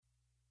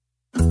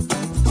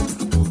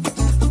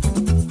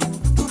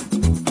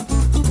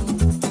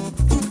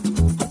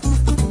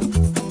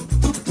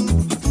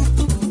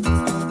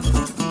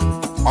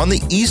On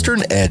the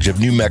eastern edge of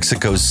New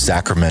Mexico's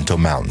Sacramento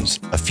Mountains,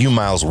 a few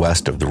miles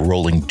west of the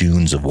rolling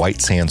dunes of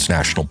White Sands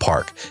National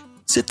Park,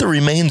 sit the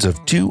remains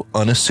of two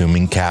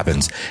unassuming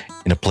cabins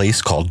in a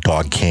place called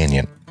Dog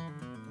Canyon.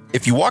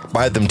 If you walked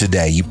by them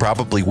today, you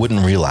probably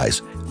wouldn't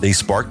realize they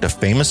sparked a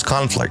famous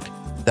conflict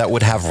that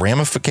would have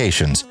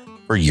ramifications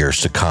for years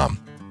to come.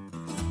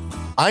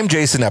 I'm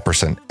Jason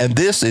Epperson, and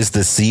this is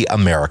the See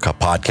America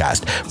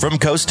podcast. From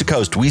coast to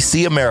coast, we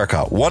see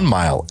America 1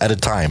 mile at a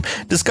time,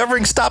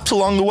 discovering stops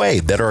along the way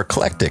that are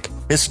eclectic,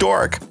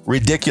 historic,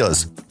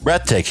 ridiculous,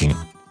 breathtaking,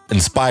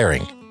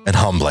 inspiring, and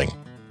humbling.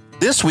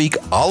 This week,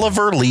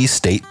 Oliver Lee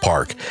State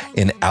Park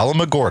in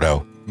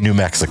Alamogordo, New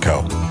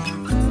Mexico.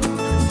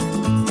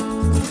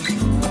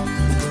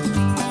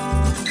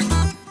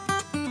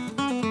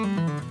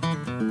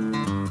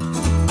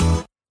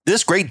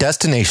 This great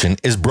destination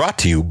is brought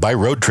to you by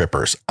Road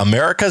Trippers,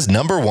 America's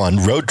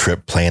 #1 road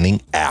trip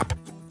planning app.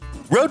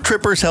 Road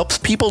Trippers helps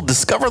people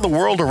discover the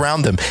world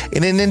around them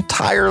in an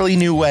entirely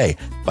new way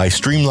by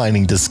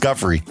streamlining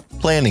discovery,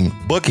 planning,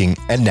 booking,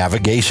 and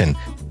navigation.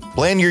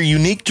 Plan your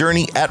unique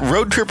journey at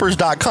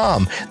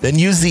roadtrippers.com, then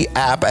use the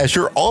app as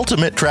your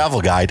ultimate travel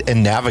guide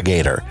and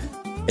navigator.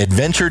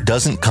 Adventure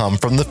doesn't come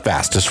from the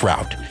fastest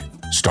route.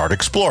 Start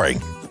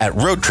exploring at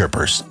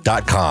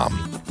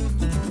roadtrippers.com.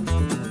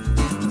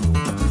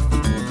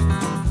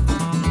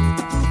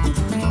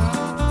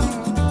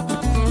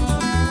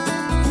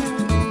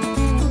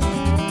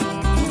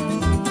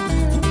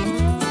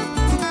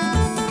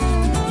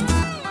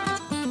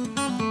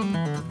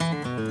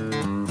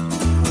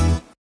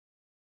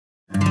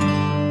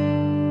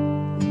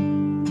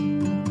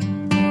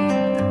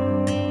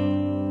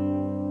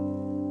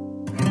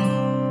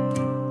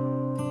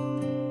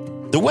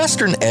 The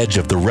western edge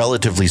of the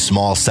relatively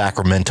small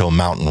Sacramento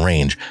mountain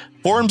range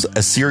forms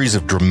a series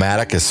of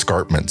dramatic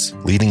escarpments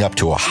leading up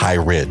to a high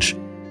ridge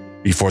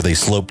before they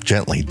slope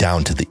gently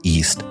down to the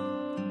east.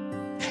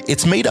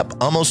 It's made up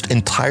almost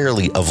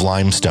entirely of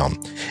limestone,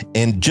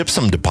 and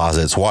gypsum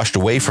deposits washed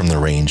away from the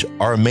range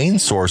are a main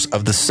source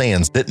of the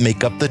sands that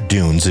make up the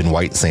dunes in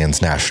White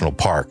Sands National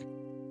Park.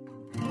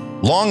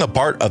 Long a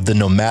part of the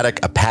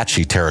nomadic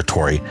Apache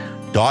territory,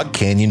 Dog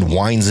Canyon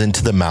winds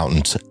into the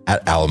mountains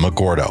at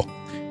Alamogordo.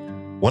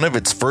 One of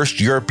its first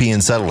European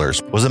settlers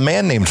was a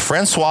man named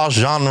Francois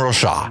Jean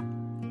Rochat,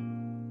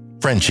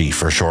 Frenchy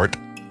for short.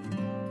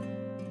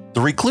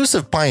 The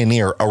reclusive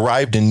pioneer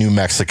arrived in New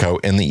Mexico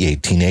in the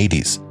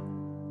 1880s.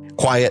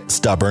 Quiet,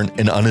 stubborn,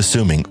 and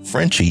unassuming,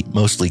 Frenchy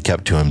mostly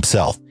kept to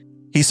himself.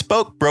 He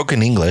spoke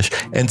broken English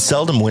and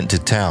seldom went to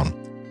town.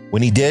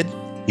 When he did,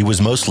 he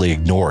was mostly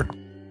ignored.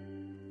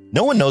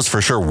 No one knows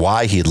for sure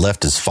why he had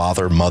left his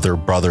father, mother,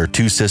 brother,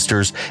 2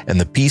 sisters,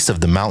 and the peace of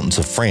the mountains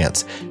of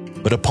France.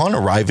 But upon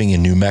arriving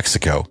in New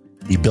Mexico,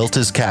 he built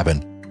his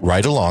cabin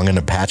right along an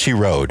Apache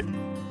road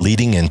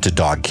leading into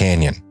Dog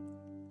Canyon.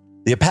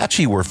 The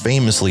Apache were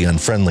famously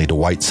unfriendly to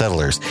white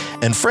settlers,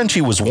 and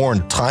Frenchy was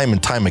warned time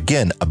and time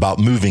again about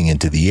moving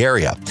into the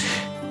area.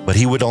 But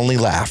he would only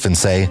laugh and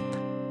say,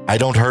 "I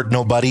don't hurt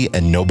nobody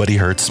and nobody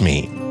hurts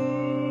me."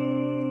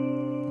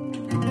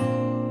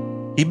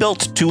 He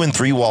built 2 and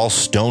 3 wall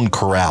stone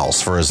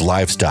corrals for his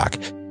livestock,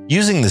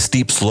 using the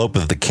steep slope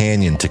of the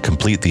canyon to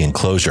complete the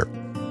enclosure.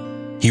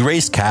 He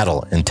raised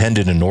cattle and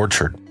tended an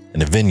orchard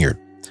and a vineyard.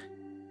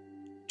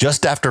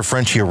 Just after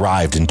Frenchy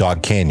arrived in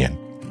Dog Canyon,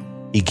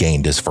 he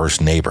gained his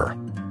first neighbor.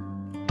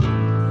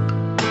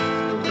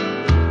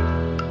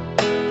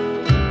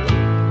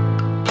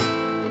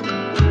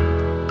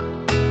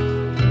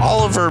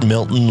 Oliver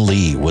Milton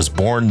Lee was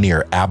born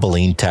near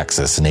Abilene,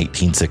 Texas in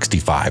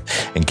 1865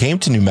 and came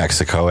to New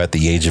Mexico at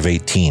the age of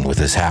 18 with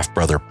his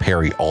half-brother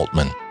Perry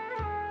Altman.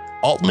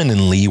 Altman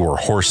and Lee were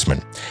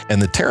horsemen,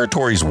 and the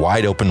territory's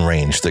wide-open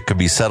range that could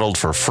be settled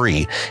for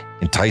free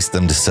enticed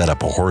them to set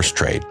up a horse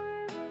trade.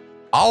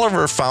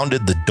 Oliver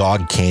founded the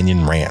Dog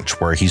Canyon Ranch,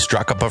 where he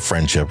struck up a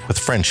friendship with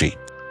Frenchy.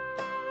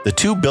 The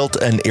two built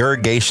an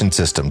irrigation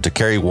system to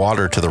carry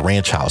water to the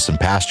ranch house and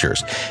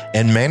pastures,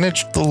 and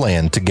managed the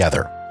land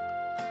together.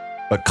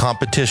 But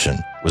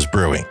competition was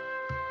brewing.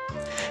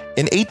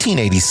 In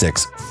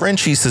 1886,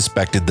 Frenchy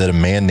suspected that a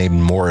man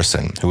named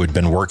Morrison, who had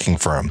been working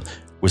for him,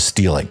 was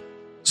stealing.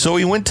 So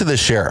he went to the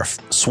sheriff,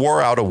 swore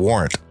out a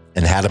warrant,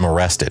 and had him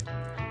arrested.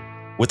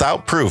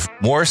 Without proof,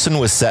 Morrison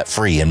was set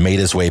free and made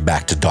his way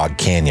back to Dog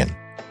Canyon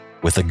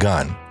with a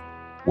gun,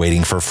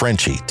 waiting for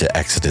Frenchy to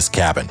exit his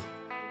cabin.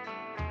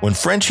 When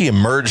Frenchy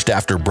emerged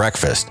after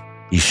breakfast,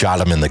 he shot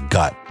him in the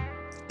gut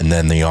and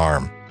then the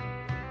arm.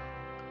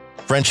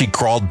 Frenchy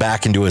crawled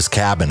back into his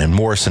cabin, and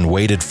Morrison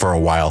waited for a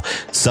while,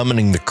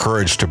 summoning the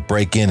courage to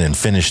break in and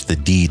finish the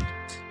deed.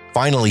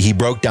 Finally, he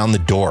broke down the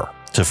door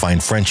to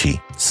find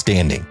Frenchy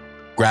standing,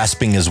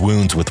 grasping his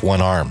wounds with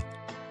one arm,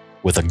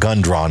 with a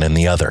gun drawn in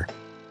the other.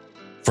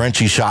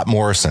 Frenchy shot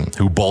Morrison,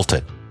 who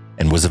bolted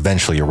and was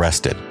eventually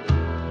arrested.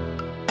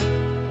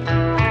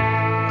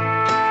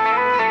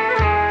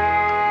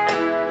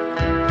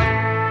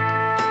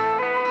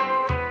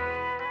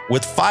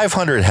 With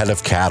 500 head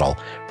of cattle,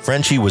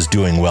 Frenchy was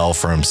doing well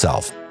for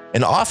himself.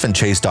 and often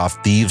chased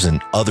off thieves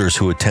and others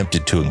who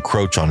attempted to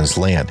encroach on his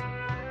land.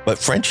 But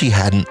Frenchie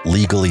hadn't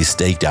legally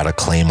staked out a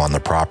claim on the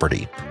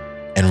property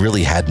and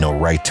really had no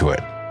right to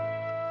it.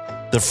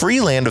 The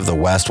free land of the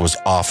West was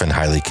often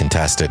highly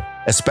contested,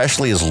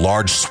 especially as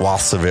large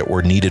swaths of it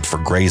were needed for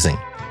grazing.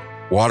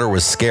 Water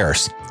was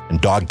scarce, and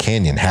Dog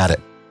Canyon had it.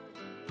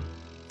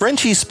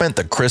 Frenchie spent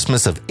the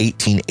Christmas of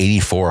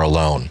 1884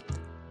 alone.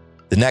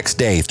 The next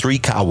day, 3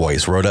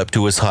 cowboys rode up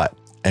to his hut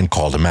and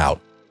called him out.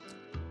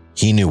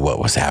 He knew what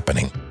was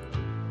happening,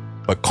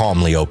 but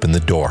calmly opened the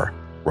door,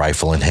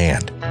 rifle in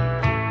hand.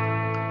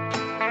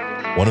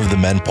 One of the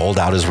men pulled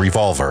out his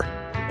revolver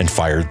and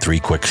fired 3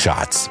 quick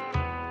shots.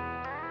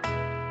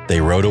 They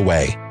rode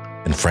away,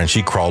 and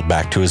Frenchie crawled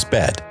back to his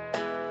bed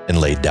and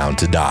laid down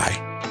to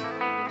die.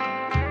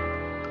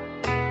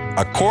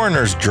 A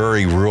coroner's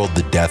jury ruled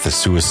the death a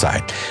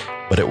suicide,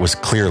 but it was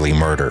clearly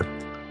murder.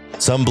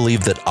 Some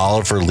believed that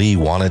Oliver Lee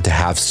wanted to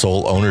have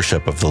sole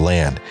ownership of the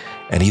land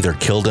and either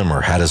killed him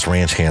or had his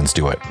ranch hands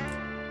do it.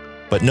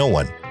 But no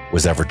one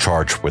was ever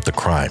charged with the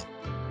crime.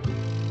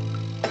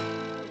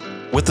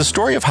 With the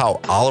story of how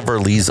Oliver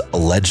Lee's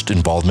alleged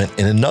involvement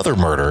in another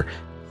murder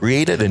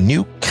created a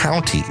new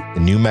county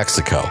in New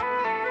Mexico,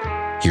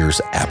 here's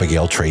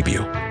Abigail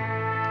Trabue.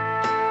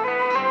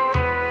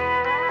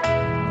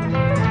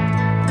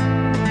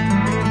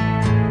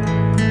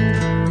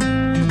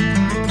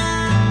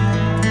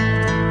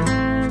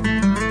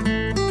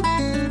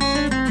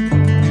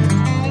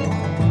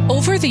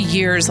 Over the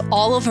years,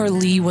 Oliver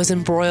Lee was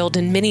embroiled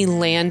in many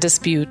land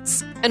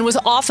disputes and was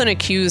often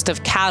accused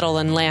of cattle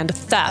and land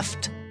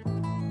theft.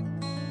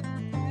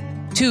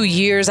 2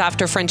 years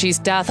after Frenchie's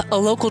death, a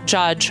local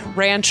judge,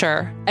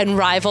 rancher, and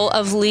rival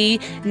of Lee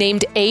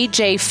named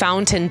A.J.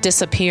 Fountain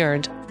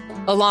disappeared,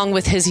 along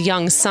with his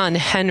young son,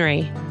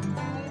 Henry.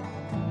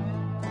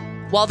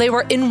 While they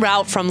were en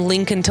route from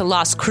Lincoln to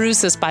Las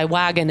Cruces by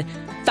wagon,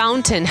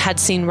 Fountain had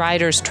seen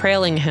riders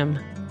trailing him.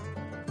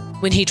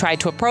 When he tried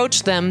to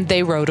approach them,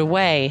 they rode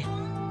away.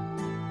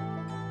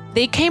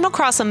 They came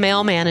across a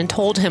mailman and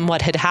told him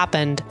what had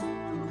happened.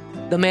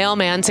 The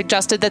mailman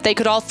suggested that they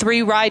could all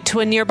 3 ride to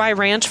a nearby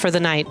ranch for the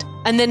night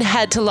and then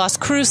head to Las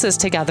Cruces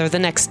together the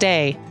next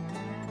day.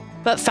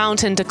 But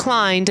Fountain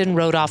declined and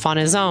rode off on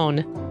his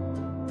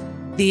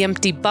own. The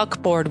empty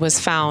buckboard was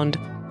found,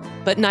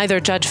 but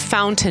neither Judge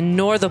Fountain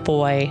nor the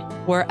boy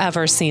were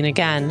ever seen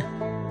again.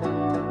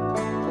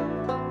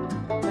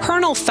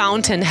 Colonel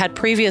Fountain had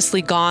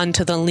previously gone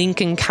to the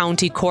Lincoln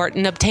County Court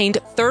and obtained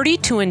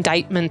 32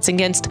 indictments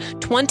against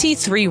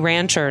 23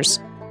 ranchers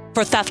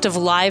for theft of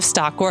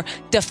livestock or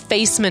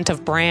defacement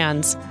of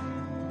brands.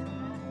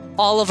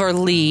 Oliver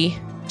Lee,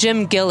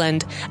 Jim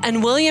Gilland,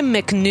 and William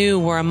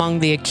McNew were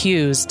among the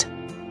accused.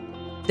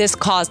 This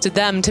caused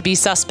them to be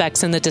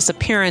suspects in the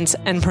disappearance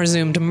and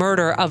presumed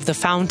murder of the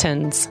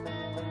Fountains.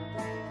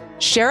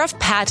 Sheriff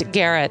Pat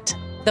Garrett,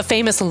 the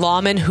famous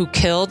lawman who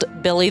killed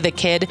Billy the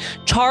Kid,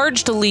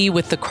 charged Lee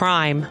with the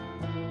crime.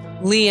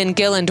 Lee and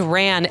Gilland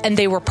ran, and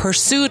they were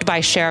pursued by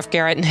Sheriff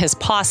Garrett and his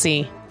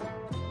posse.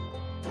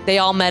 They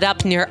all met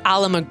up near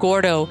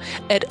Alamogordo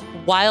at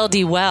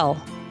Wildy Well,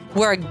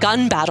 where a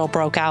gun battle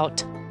broke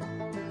out.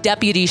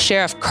 Deputy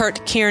Sheriff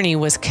Kurt Kearney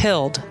was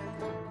killed.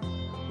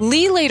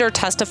 Lee later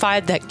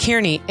testified that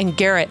Kearney and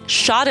Garrett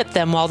shot at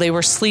them while they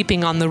were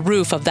sleeping on the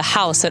roof of the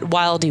house at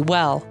Wildy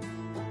Well.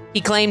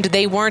 He claimed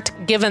they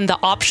weren't given the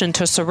option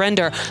to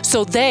surrender,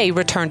 so they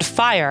returned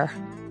fire.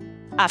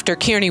 After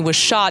Kearney was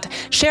shot,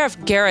 Sheriff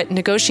Garrett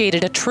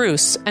negotiated a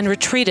truce and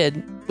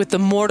retreated with the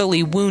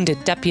mortally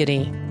wounded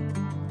deputy.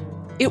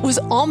 It was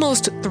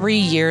almost 3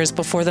 years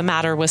before the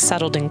matter was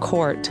settled in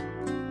court.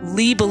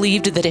 Lee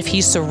believed that if he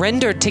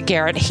surrendered to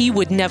Garrett, he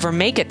would never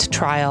make it to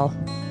trial.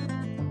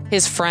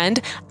 His friend,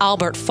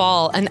 Albert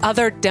Fall, and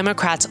other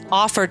Democrats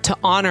offered to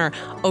honor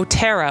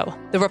Otero,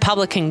 the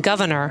Republican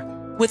governor,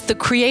 with the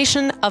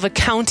creation of a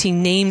county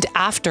named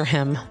after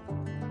him.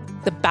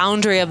 The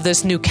boundary of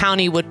this new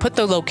county would put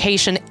the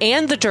location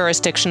and the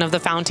jurisdiction of the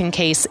Fountain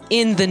case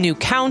in the new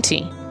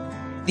county.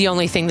 The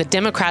only thing the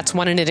Democrats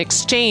wanted in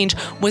exchange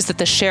was that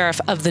the sheriff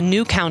of the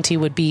new county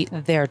would be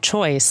their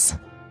choice.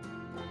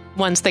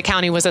 Once the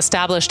county was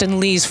established and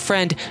Lee's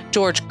friend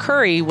George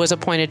Curry was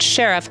appointed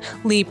sheriff,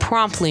 Lee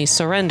promptly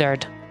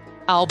surrendered.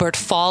 Albert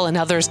Fall and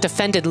others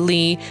defended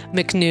Lee,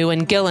 McNew,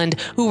 and Gilland,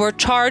 who were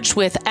charged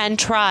with and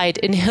tried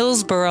in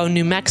Hillsborough,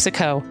 New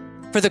Mexico,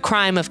 for the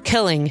crime of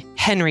killing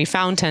Henry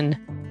Fountain.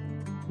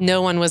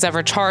 No one was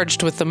ever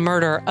charged with the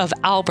murder of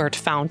Albert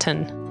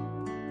Fountain.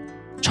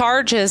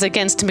 Charges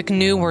against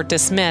McNew were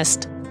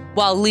dismissed,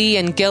 while Lee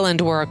and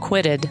Gilland were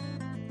acquitted.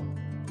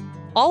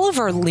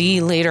 Oliver Lee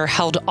later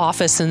held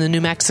office in the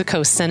New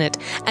Mexico Senate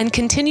and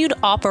continued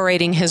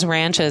operating his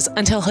ranches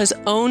until his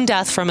own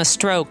death from a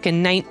stroke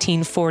in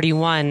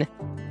 1941.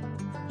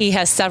 He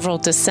has several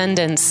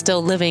descendants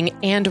still living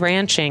and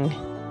ranching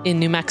in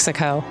New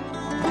Mexico.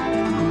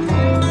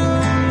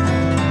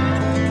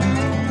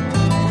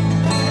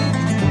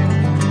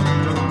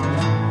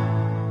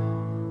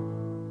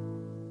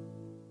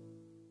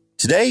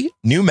 Today,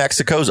 New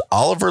Mexico's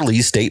Oliver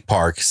Lee State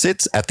Park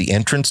sits at the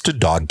entrance to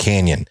Dog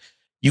Canyon.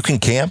 You can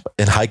camp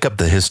and hike up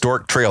the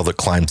historic trail that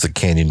climbs the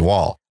canyon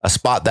wall, a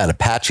spot that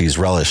Apaches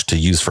relish to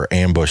use for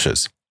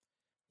ambushes.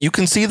 You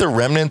can see the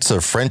remnants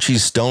of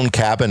Frenchie's stone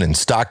cabin and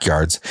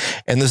stockyards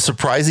and the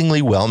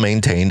surprisingly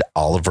well-maintained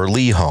Oliver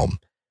Lee home.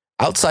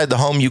 Outside the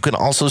home, you can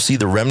also see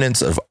the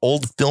remnants of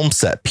old film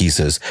set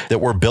pieces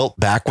that were built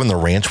back when the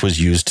ranch was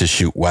used to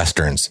shoot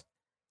westerns.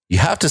 You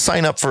have to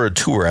sign up for a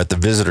tour at the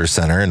visitor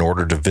center in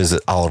order to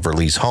visit Oliver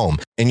Lee's home,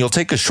 and you'll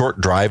take a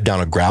short drive down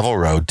a gravel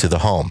road to the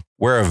home,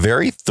 where a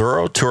very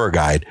thorough tour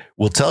guide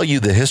will tell you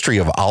the history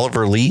of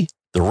Oliver Lee,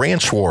 the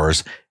ranch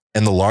wars,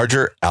 and the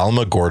larger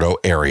Alamogordo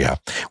area,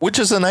 which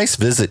is a nice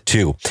visit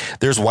too.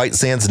 There's White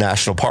Sands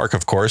National Park,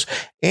 of course,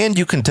 and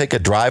you can take a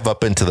drive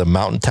up into the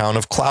mountain town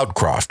of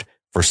Cloudcroft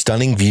for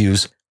stunning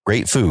views,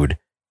 great food,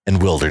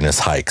 and wilderness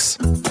hikes.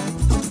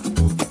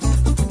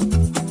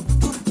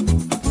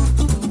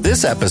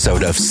 This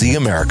episode of See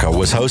America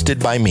was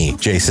hosted by me,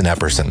 Jason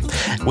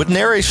Epperson, with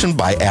narration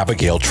by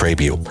Abigail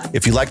Trabue.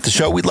 If you like the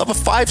show, we'd love a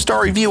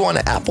 5-star review on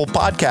Apple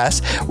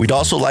Podcasts. We'd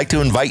also like to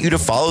invite you to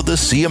follow the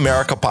See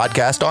America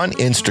podcast on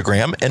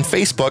Instagram and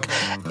Facebook,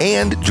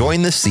 and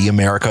join the See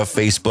America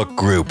Facebook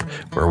group,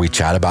 where we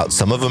chat about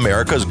some of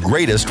America's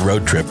greatest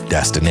road trip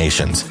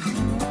destinations.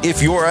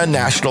 If you're a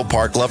national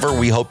park lover,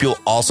 we hope you'll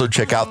also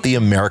check out the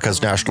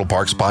America's National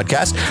Parks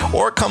podcast,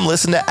 or come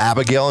listen to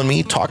Abigail and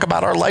me talk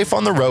about our life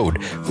on the road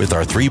with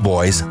our 3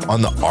 boys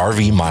on the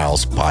RV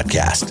Miles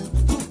podcast.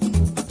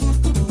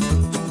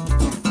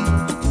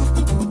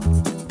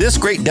 This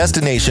great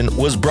destination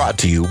was brought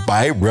to you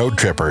by Road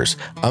Trippers,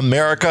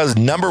 America's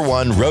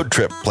 #1 road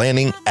trip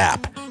planning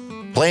app.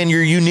 Plan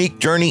your unique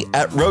journey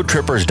at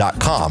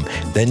roadtrippers.com,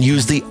 then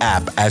use the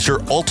app as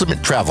your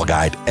ultimate travel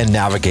guide and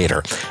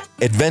navigator.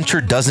 Adventure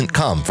doesn't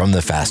come from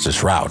the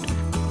fastest route.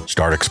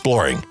 Start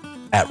exploring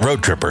at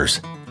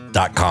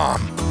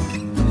roadtrippers.com.